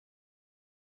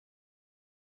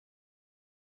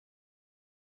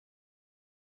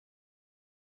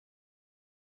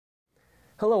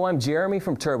Hello, I'm Jeremy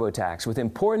from TurboTax with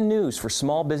important news for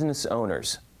small business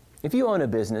owners. If you own a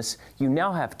business, you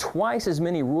now have twice as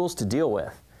many rules to deal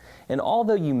with. And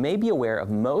although you may be aware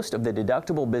of most of the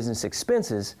deductible business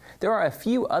expenses, there are a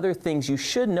few other things you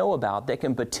should know about that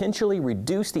can potentially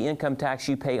reduce the income tax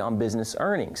you pay on business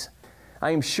earnings. I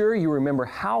am sure you remember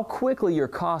how quickly your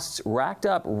costs racked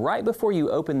up right before you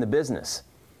opened the business.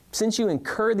 Since you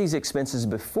incur these expenses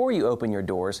before you open your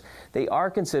doors, they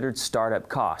are considered startup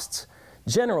costs.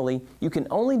 Generally, you can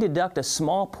only deduct a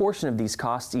small portion of these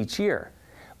costs each year.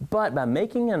 But by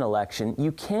making an election,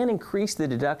 you can increase the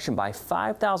deduction by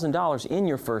 $5,000 in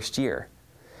your first year.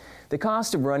 The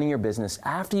cost of running your business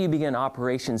after you begin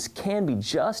operations can be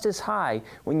just as high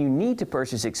when you need to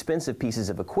purchase expensive pieces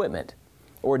of equipment.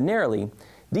 Ordinarily,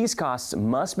 these costs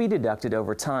must be deducted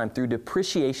over time through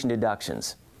depreciation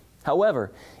deductions.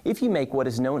 However, if you make what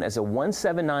is known as a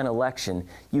 179 election,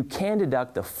 you can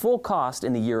deduct the full cost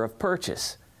in the year of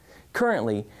purchase.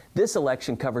 Currently, this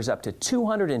election covers up to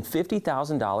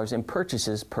 $250,000 in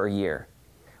purchases per year.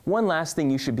 One last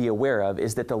thing you should be aware of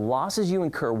is that the losses you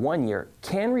incur one year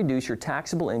can reduce your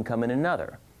taxable income in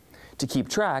another. To keep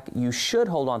track, you should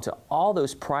hold on to all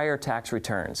those prior tax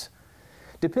returns.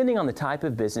 Depending on the type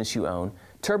of business you own,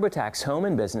 TurboTax Home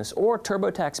and Business or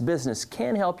TurboTax Business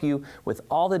can help you with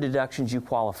all the deductions you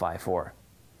qualify for.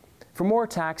 For more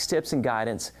tax tips and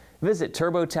guidance, visit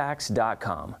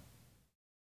TurboTax.com.